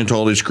completely and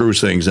totally screws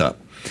things up.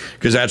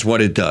 Because that's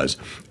what it does.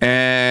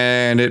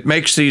 And it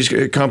makes these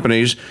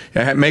companies,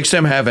 it makes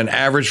them have an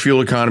average fuel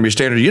economy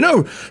standard. You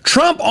know,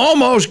 Trump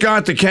almost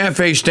got the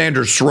CAFE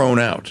standards thrown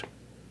out.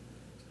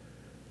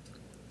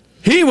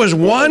 He was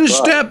one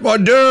step,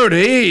 dude.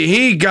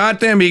 He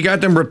got them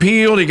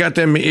repealed. He got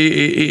them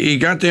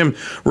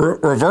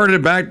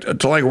reverted back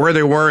to like where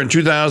they were in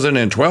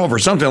 2012 or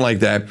something like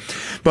that.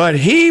 But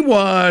he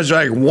was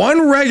like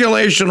one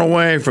regulation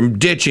away from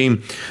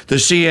ditching the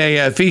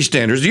CAFE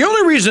standards. The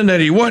only reason that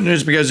he wouldn't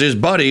is because his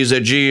buddies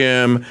at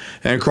GM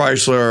and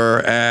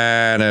Chrysler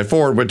and at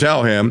Ford would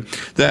tell him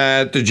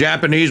that the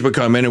Japanese would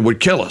come in and would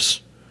kill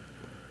us.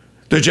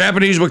 The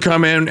Japanese would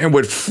come in and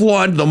would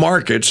flood the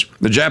markets.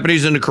 The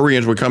Japanese and the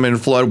Koreans would come in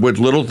and flood with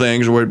little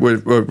things,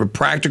 with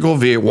practical,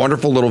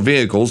 wonderful little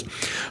vehicles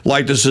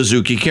like the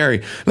Suzuki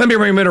Carry. Let me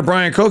bring Mr.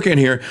 Brian Cook in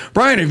here.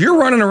 Brian, if you're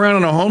running around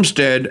in a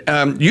homestead,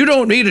 you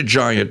don't need a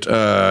giant,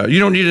 you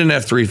don't need an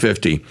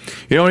F-350.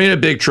 You don't need a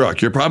big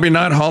truck. You're probably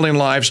not hauling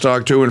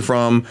livestock to and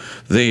from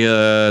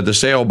the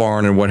sale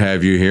barn and what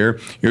have you here.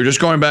 You're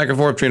just going back and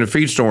forth between a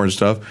feed store and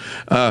stuff.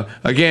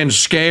 Again,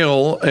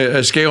 scale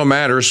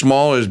matters.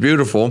 Small is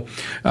beautiful.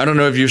 I don't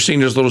know if you've seen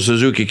this little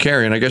Suzuki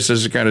Carry, and I guess this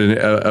is kind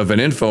of an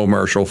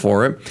infomercial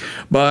for it.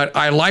 But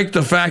I like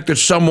the fact that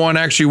someone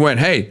actually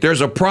went, hey,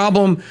 there's a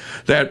problem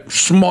that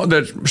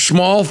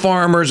small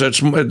farmers,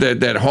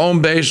 that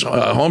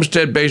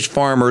homestead-based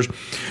farmers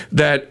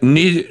that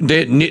need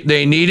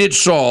it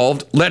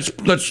solved.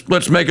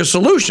 Let's make a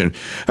solution.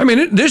 I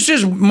mean, this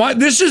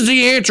is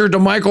the answer to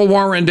Michael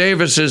Warren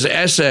Davis's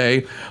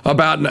essay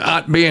about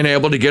not being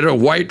able to get a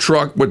white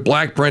truck with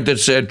black print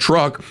that said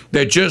truck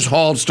that just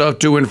hauled stuff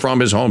to and from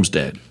his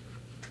homestead.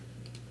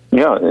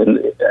 Yeah, and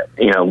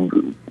you know,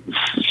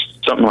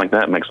 something like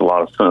that makes a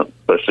lot of sense,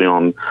 especially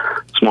on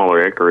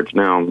smaller acreage.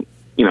 Now,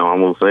 you know, I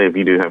will say if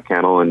you do have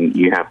cattle and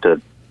you have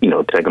to, you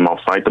know, take them off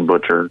site to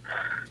butcher,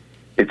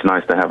 it's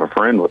nice to have a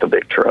friend with a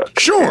big truck,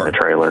 sure, and a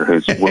trailer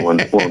who's willing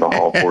to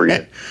haul for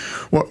you.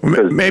 Well,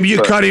 maybe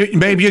you cut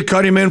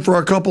him in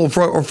for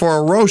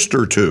a roast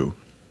or two.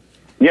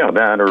 Yeah,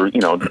 that, or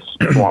you know, just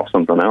swap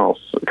something else.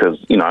 Because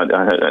you know,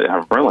 I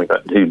have a friend like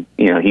that who,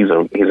 you know, he's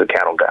a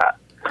cattle guy,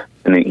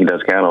 and he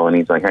does cattle, and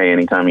he's like, hey,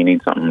 anytime you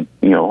need something,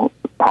 you know,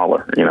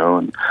 holler, you know,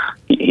 and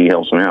he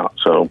helps me out.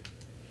 So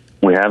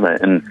we have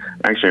that, and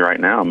actually, right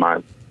now,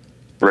 my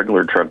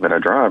regular truck that I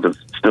drive is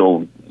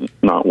still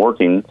not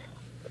working,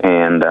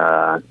 and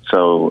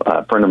so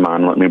a friend of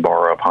mine let me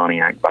borrow a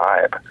Pontiac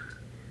Vibe.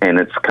 And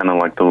it's kind of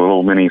like the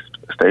little mini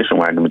station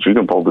wagon, but you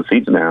can pull the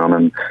seats down,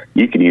 and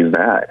you could use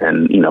that,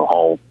 and you know,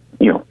 haul,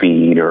 you know,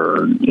 feed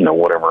or you know,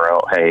 whatever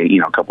else. Hey,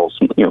 you know, a couple,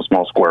 you know,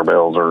 small square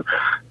bales or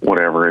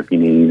whatever if you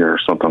need, or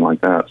something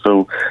like that.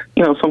 So,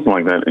 you know, something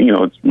like that. You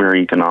know, it's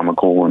very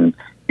economical, and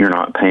you're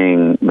not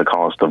paying the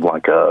cost of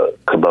like a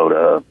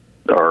Kubota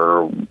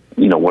or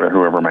you know,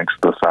 whoever makes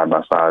the side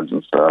by sides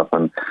and stuff.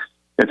 And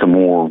it's a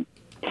more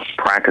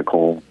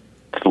practical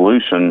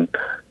solution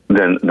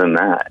than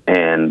that.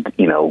 And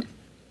you know.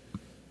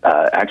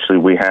 Actually,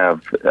 we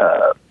have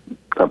a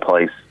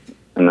place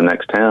in the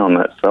next town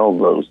that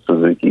sells those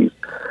Suzukis,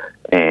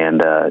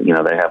 and you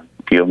know, they have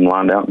a few of them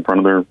lined out in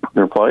front of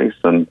their place,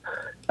 and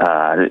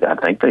I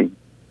think they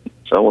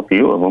sell a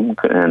few of them,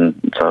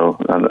 and so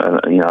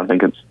I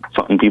think it's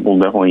something people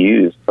definitely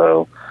use.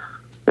 So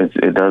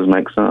it does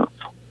make sense.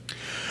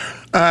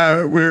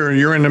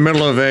 You're in the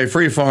middle of a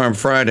Free Farm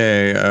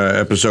Friday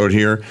episode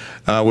here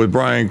with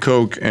Brian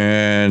Koch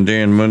and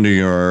Dan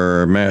Mundy,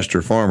 our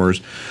master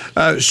farmers.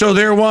 So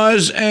there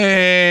was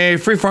a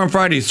Free Farm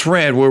Friday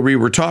thread where we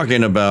were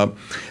talking about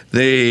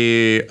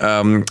the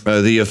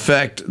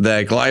effect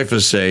that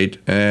glyphosate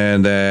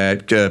and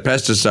that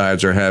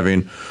pesticides are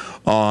having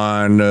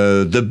on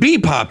the bee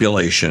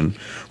population.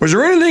 Was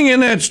there anything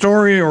in that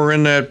story or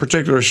in that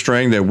particular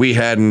string that we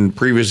hadn't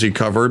previously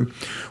covered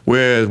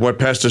with what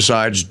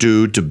pesticides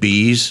do to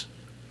bees?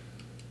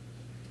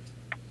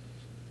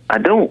 I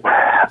don't. Go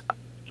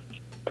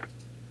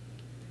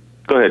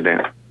ahead,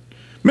 Dan.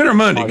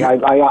 Mintermundi.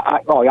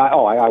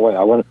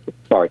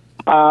 Sorry.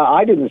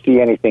 I didn't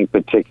see anything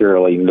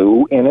particularly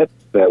new in it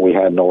that we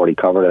hadn't already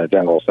covered in a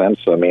general sense.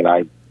 I mean,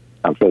 I'm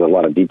sure there's a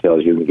lot of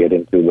details you can get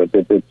into,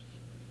 but it's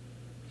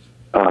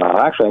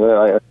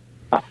actually,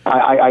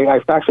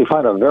 I actually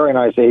found a very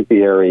nice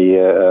apiary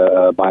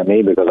by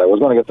me because I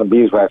was going to get some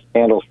beeswax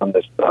candles from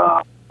this,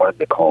 what did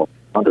they call it?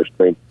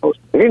 Understraight Post.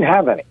 They didn't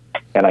have any,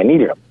 and I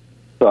needed them.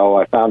 So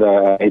I found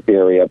an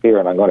apiary up here,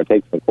 and I'm going to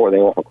take some they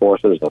offer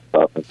courses and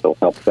stuff, and still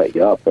help set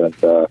you up. And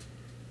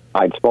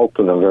I spoke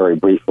to them very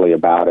briefly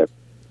about it,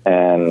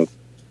 and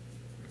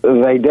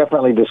they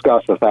definitely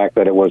discussed the fact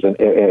that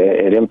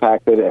it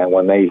impacted, and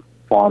when they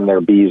farm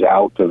their bees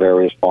out to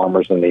various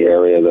farmers in the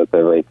area, that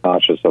they're very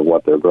conscious of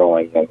what they're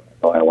growing and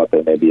what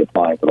they may be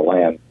applying to the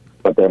land.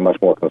 But they're much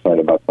more concerned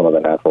about some of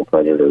the natural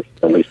predators,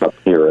 at least up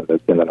here in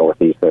the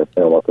Northeast. They're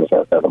more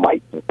concerned about the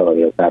mites and some of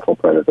the natural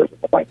predators.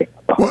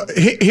 Well,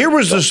 here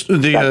was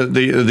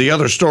the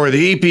other story.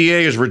 The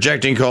EPA is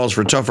rejecting calls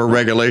for tougher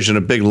regulation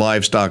of big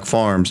livestock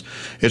farms.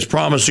 It's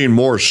promising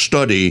more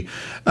study.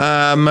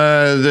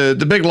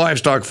 The big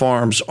livestock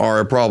farms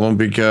are a problem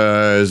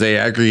because they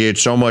aggregate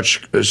so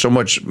much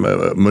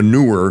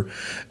manure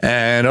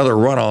and other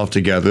runoff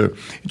together.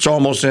 It's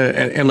almost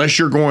unless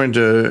you're going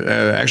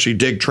to actually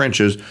dig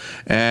trenches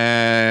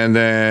and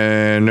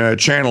then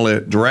channel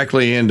it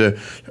directly into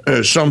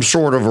some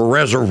sort of a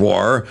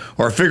reservoir,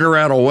 or figure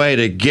out a way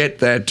to get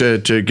that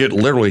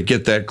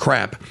get that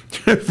crap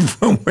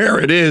from where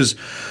it is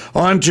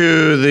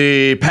onto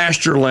the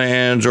pasture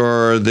lands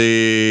or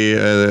the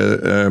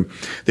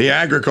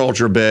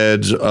agriculture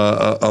beds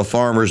of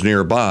farmers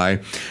nearby.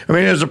 I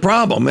mean, it's a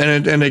problem,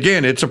 and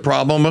again, it's a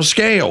problem of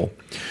scale.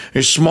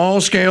 A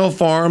small scale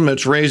farm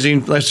that's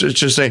raising, let's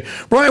just say,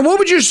 Brian, what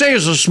would you say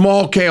is a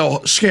small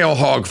scale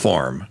hog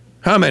farm?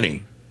 How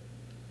many?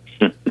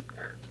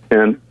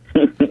 10.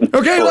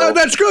 Okay, well,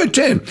 that's good,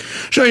 10.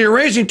 So you're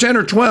raising 10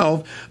 or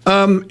 12.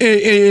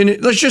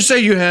 Let's just say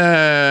you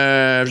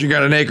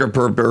got an acre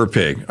per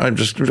pig. I'm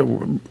just,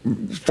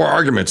 for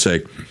argument's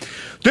sake.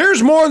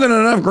 There's more than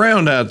enough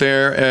ground out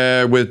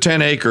there with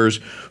 10 acres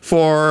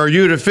for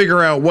you to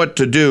figure out what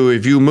to do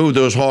if you move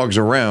those hogs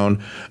around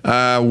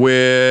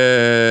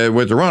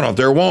with the runoff.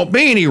 There won't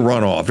be any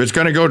runoff. It's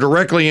going to go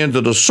directly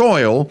into the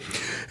soil,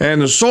 and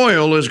the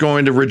soil is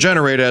going to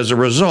regenerate as a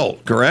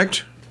result,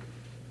 correct?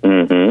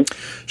 Mm-hmm.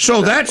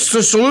 So that's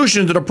the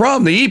solution to the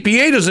problem. The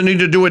EPA doesn't need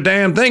to do a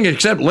damn thing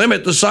except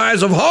limit the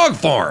size of hog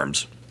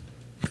farms.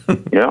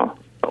 Yeah,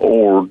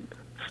 or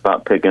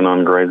stop picking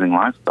on grazing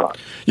livestock.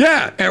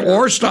 Yeah,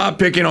 or stop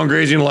picking on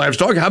grazing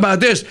livestock. How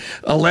about this?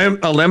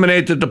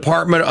 Eliminate the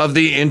Department of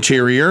the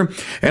Interior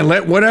and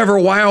let whatever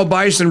wild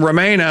bison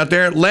remain out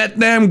there, let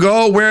them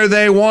go where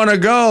they want to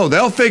go.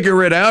 They'll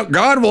figure it out.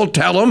 God will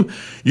tell them,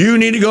 you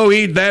need to go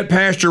eat that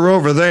pasture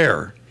over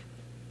there.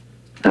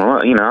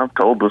 Well, I've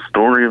told the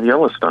story of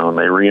Yellowstone.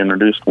 They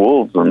reintroduced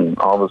wolves, and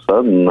all of a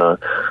sudden,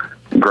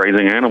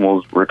 grazing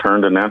animals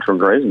returned to natural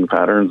grazing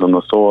patterns, and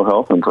the soil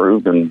health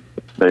improved, and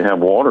they have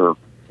water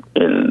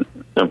in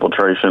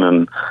infiltration,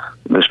 and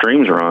the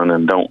streams run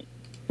and don't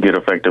get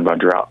affected by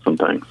droughts and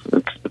things.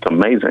 It's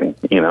amazing,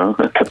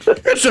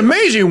 It's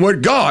amazing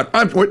what God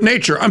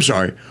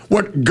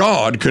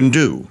can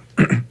do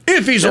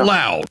if He's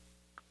allowed.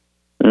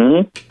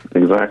 Mm-hmm.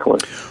 Exactly.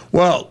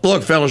 Well,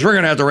 look, fellas, we're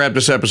going to have to wrap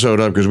this episode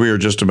up because we are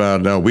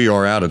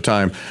out of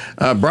time.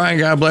 Brian,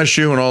 God bless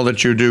you and all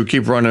that you do.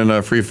 Keep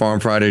running Free Farm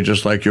Friday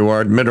just like you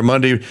are.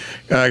 Mintermundi,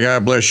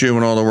 God bless you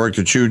and all the work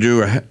that you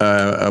do.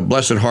 A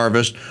blessed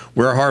harvest.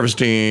 We're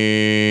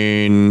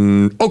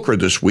harvesting okra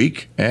this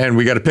week, and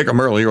we got to pick them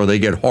early or they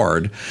get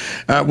hard.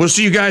 We'll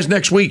see you guys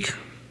next week.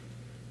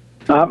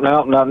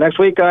 No. Next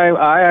week,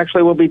 I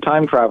actually will be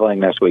time traveling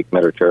next week,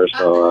 Miniature.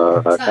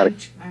 So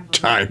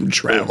time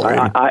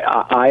traveling.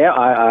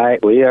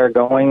 We are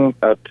going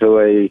to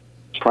a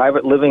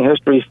private living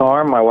history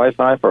farm, my wife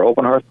and I, for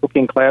open hearth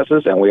cooking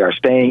classes, and we are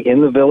staying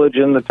in the village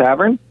in the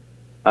tavern.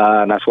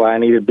 And that's why I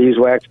needed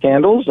beeswax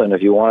candles. And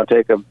if you want to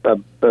take a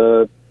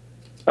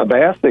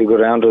bath, they go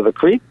down to the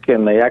creek,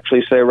 and they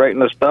actually say right in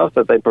the stuff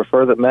that they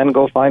prefer that men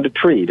go find a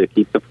tree to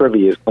keep the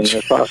privy as clean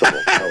as possible.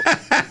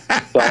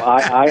 So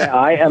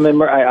I am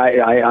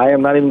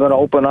not even going to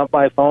open up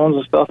my phones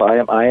and stuff.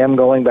 I am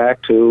going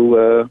back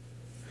to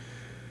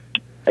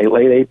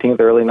late 18th,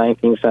 early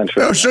 19th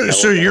century. Oh,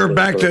 so you're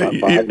back to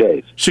 5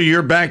 days. So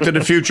you're Back to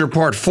the Future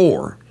Part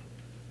 4.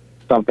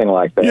 Something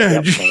like that.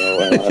 Yeah,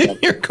 Yep.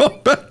 you're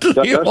going back to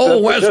the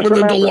old West with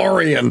the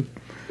DeLorean.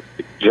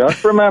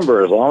 Just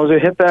remember, as long as you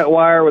hit that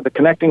wire with the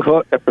connecting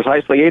hook at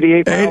precisely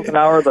 88 miles an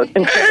hour, the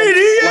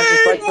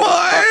 88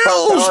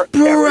 miles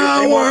per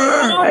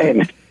hour.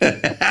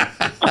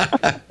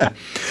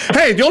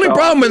 Hey, the only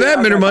problem with that,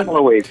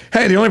 Mitterman.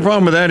 Hey, the only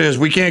problem with that is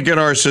we can't get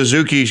our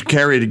Suzuki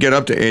Carry to get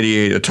up to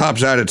 88. It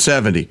tops out at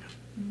 70.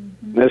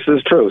 This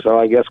is true, so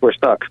I guess we're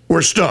stuck.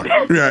 We're stuck.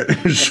 Right.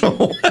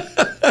 So,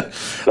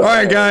 all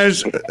right,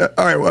 guys.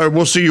 All right,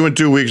 we'll see you in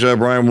 2 weeks,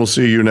 Brian. We'll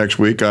see you next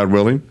week, God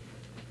willing.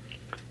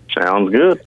 Sounds good.